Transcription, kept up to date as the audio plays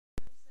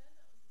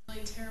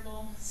really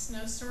terrible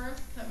snowstorm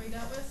that we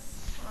dealt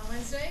with on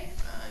Wednesday.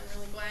 I'm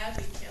really glad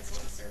we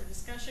canceled the server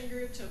discussion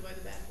group to avoid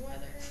the bad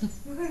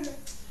weather.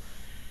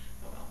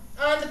 Oh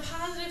well. On the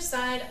positive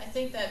side, I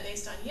think that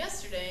based on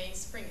yesterday,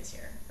 spring is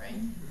here, right?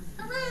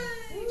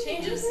 Hooray!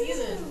 Change of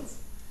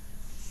seasons.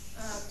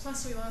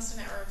 Plus we lost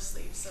an hour of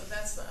sleep, so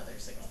that's the other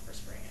signal for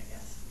spring, I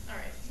guess. All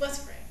right, let's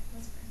pray.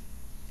 Let's pray.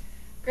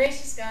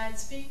 Gracious God,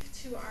 speak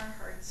to our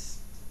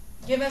hearts.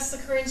 Give us the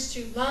courage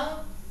to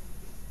love,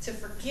 to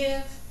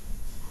forgive,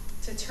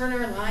 to turn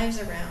our lives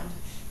around.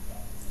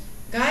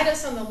 Guide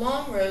us on the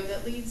long road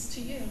that leads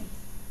to you.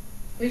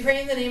 We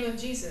pray in the name of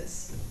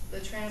Jesus,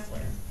 the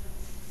traveler.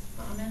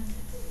 Amen.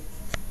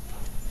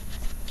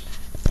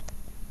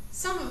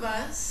 Some of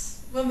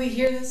us, when we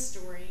hear this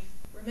story,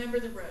 remember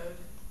the road.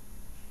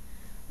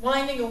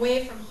 Winding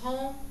away from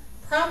home,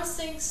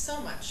 promising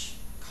so much,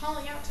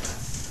 calling out to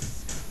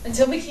us.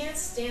 Until we can't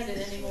stand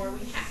it anymore,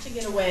 we have to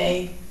get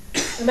away,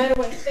 no matter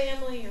what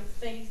family or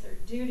faith or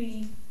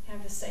duty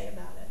have to say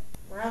about it.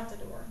 We're out the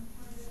door.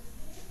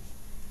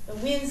 The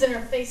wind's in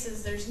our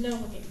faces, there's no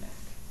looking back.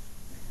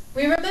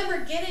 We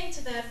remember getting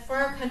to that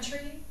far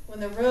country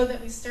when the road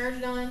that we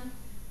started on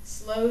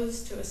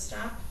slows to a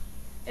stop.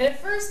 And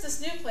at first,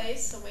 this new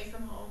place, away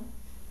from home,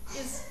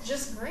 is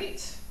just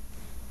great.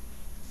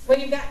 When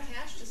you've got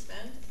cash to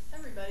spend,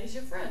 everybody's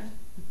your friend.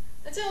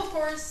 Until, of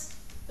course,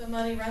 the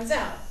money runs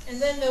out,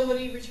 and then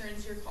nobody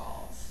returns your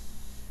calls.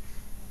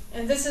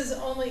 And this is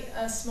only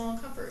a small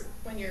comfort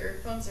when your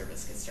phone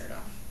service gets turned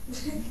off.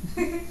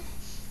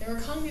 They were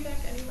calling me back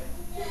anyway.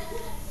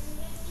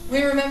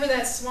 We remember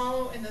that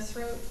swallow in the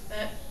throat,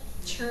 that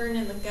churn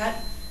in the gut,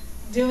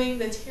 doing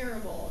the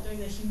terrible, doing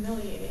the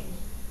humiliating,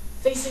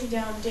 facing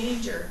down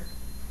danger,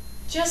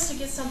 just to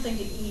get something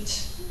to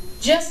eat,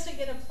 just to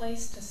get a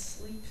place to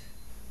sleep.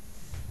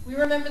 We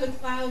remember the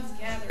clouds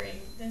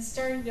gathering, then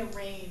starting to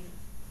rain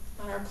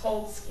on our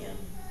cold skin.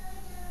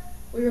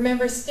 We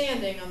remember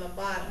standing on the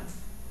bottom,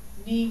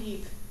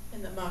 knee-deep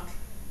in the muck,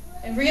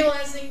 and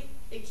realizing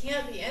it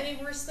can't be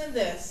any worse than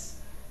this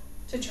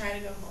to try to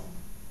go home.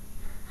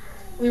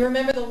 We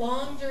remember the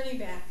long journey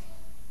back,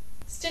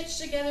 stitched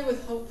together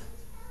with hope,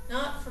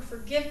 not for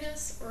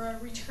forgiveness or a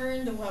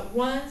return to what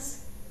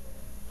was,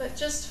 but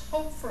just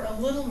hope for a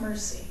little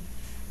mercy,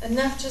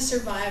 enough to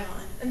survive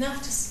on,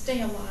 enough to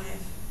stay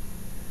alive.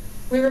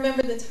 We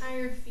remember the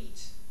tired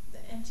feet, the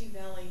empty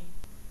belly,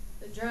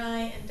 the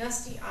dry and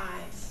dusty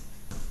eyes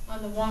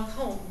on the walk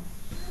home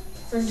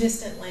from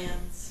distant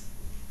lands.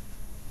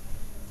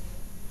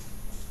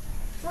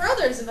 For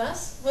others of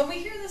us, when we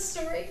hear this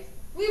story,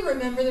 we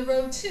remember the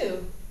road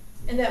too,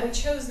 and that we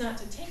chose not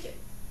to take it,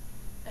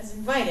 as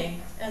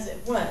inviting as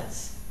it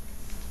was.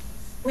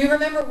 We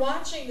remember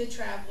watching the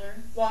traveler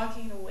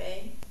walking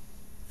away,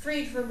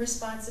 freed from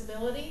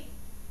responsibility,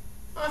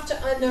 off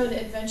to unknown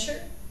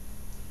adventure.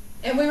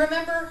 And we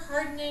remember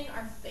hardening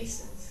our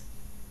faces,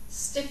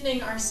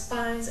 stiffening our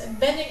spines, and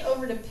bending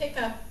over to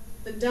pick up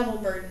the double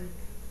burden,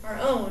 our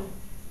own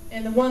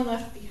and the one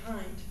left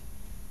behind.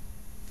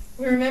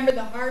 We remember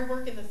the hard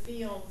work in the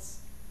fields,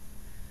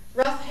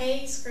 rough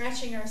hay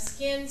scratching our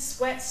skin,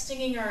 sweat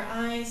stinging our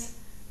eyes,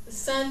 the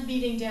sun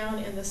beating down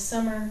in the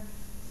summer,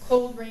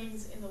 cold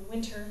rains in the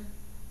winter.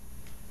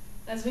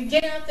 As we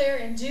get out there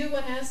and do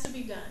what has to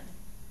be done,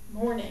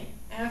 morning,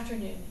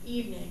 afternoon,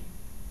 evening,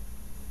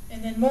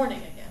 and then morning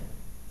again.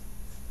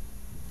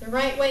 The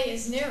right way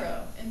is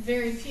narrow, and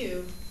very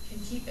few can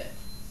keep it.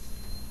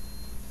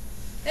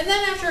 And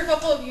then after a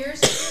couple of years,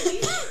 we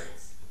hear these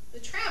words: the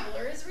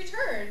traveler is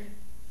returned.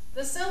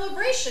 The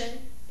celebration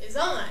is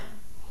on.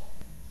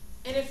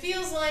 And it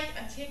feels like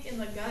a kick in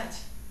the gut.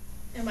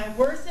 Am I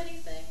worth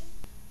anything?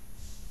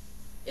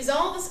 Is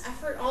all this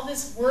effort, all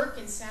this work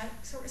and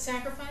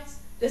sacrifice,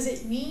 does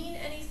it mean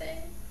anything?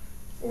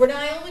 Or would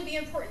I only be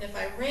important if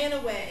I ran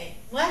away,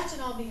 left it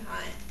all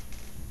behind,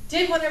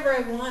 did whatever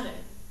I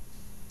wanted?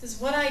 Does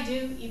what I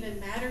do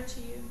even matter to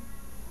you?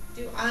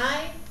 Do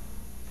I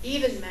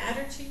even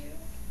matter to you?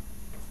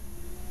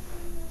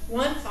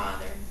 One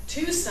father,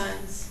 two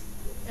sons,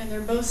 and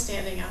they're both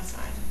standing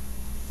outside.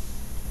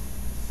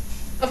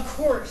 Of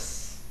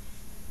course,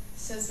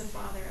 says the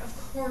father,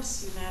 of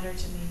course you matter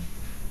to me.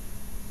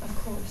 Of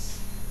course.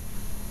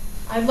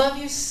 I love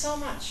you so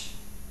much.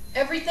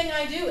 Everything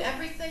I do,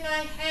 everything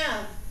I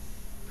have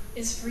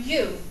is for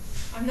you.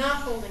 I'm not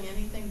holding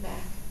anything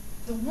back.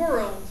 The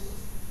world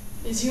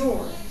is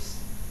yours.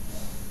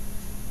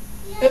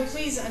 But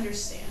please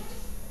understand,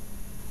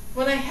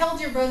 when I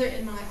held your brother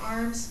in my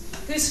arms,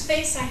 whose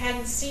face I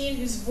hadn't seen,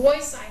 whose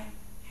voice I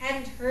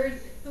hadn't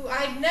heard, who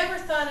I'd never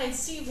thought I'd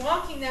see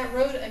walking that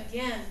road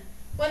again,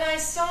 when I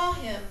saw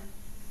him,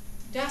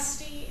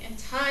 dusty and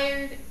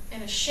tired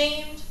and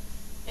ashamed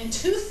and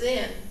too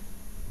thin,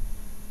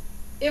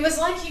 it was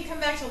like he'd come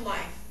back to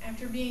life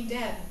after being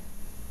dead.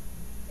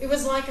 It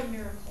was like a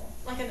miracle,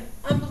 like an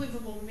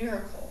unbelievable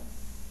miracle.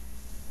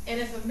 And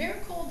if a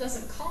miracle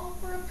doesn't call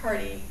for a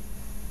party,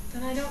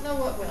 then I don't know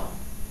what will.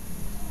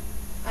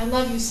 I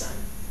love you, son.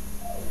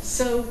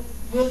 So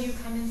will you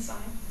come inside?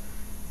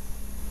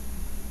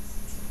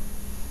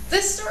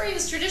 This story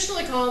is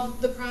traditionally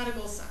called the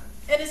prodigal son.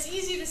 And it's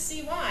easy to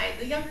see why.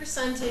 The younger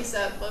son takes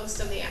up most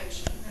of the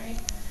action, right?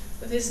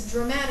 With his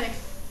dramatic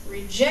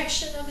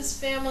rejection of his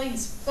family,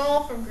 his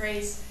fall from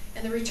grace,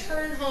 and the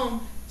return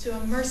home to a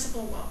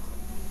merciful welcome.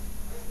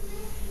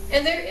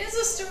 And there is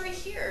a story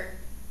here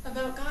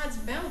about God's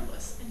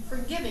boundless and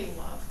forgiving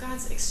love,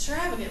 God's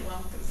extravagant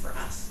welcome for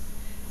us.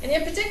 And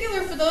in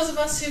particular for those of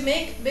us who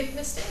make big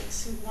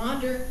mistakes, who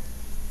wander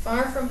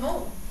far from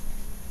home.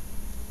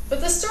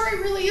 But the story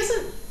really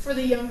isn't for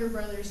the younger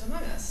brothers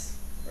among us,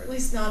 or at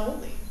least not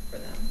only for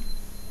them.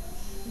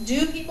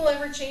 Do people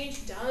ever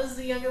change? Does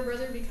the younger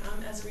brother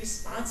become as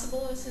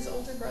responsible as his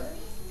older brother?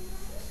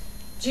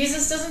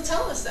 Jesus doesn't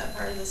tell us that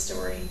part of the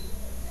story.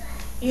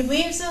 He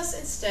leaves us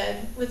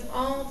instead with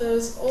all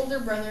those older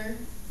brother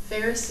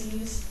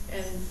Pharisees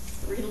and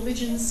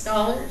religion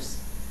scholars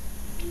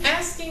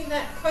asking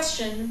that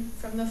question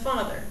from the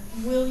Father,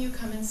 will you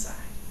come inside?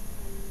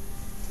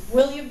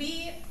 Will you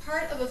be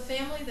part of a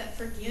family that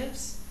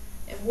forgives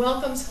and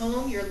welcomes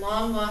home your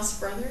long-lost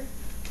brother,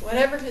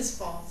 whatever his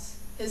faults,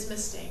 his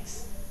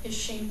mistakes, his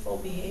shameful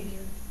behavior?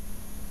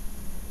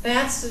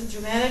 That's the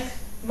dramatic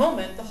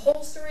moment the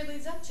whole story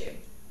leads up to.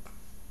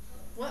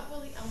 What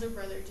will the elder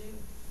brother do?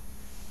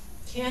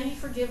 Can he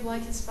forgive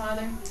like his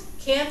father?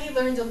 Can he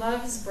learn to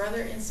love his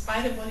brother in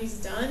spite of what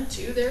he's done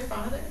to their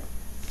father?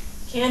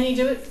 Can he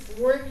do it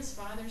for his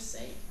father's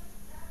sake?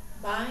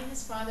 By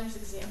his father's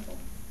example?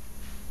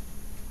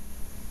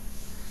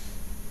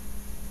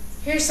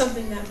 Here's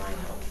something that might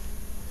help.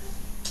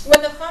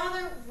 When the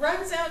father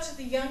runs out to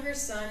the younger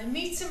son and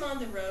meets him on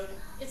the road,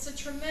 it's a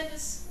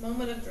tremendous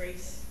moment of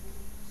grace.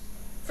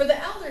 For the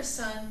elder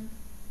son,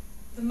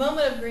 the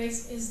moment of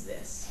grace is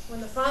this: when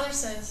the father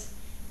says,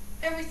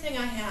 everything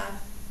I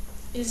have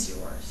is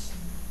yours.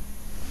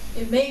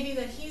 It may be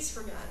that he's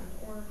forgotten,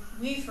 or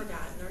we've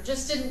forgotten, or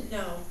just didn't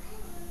know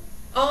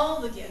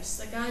all the gifts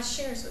that God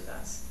shares with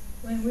us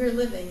when we're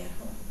living at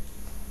home.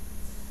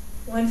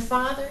 One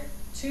father,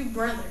 two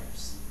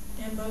brothers,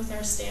 and both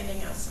are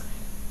standing outside.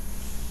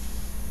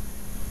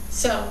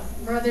 So,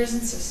 brothers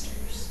and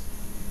sisters,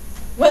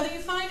 whether you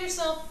find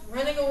yourself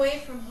running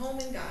away from home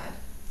and God,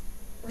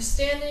 or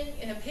standing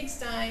in a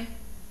pigsty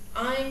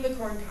eyeing the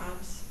corn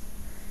cobs,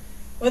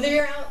 whether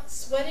you're out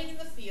sweating in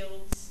the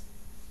fields,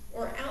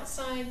 or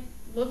outside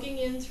looking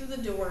in through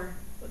the door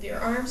with your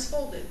arms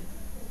folded,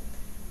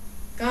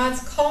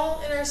 God's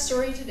call in our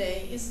story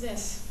today is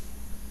this: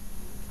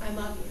 I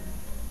love you.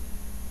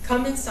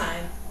 Come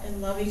inside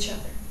and love each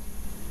other.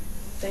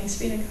 Thanks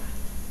be to God.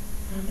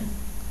 Amen.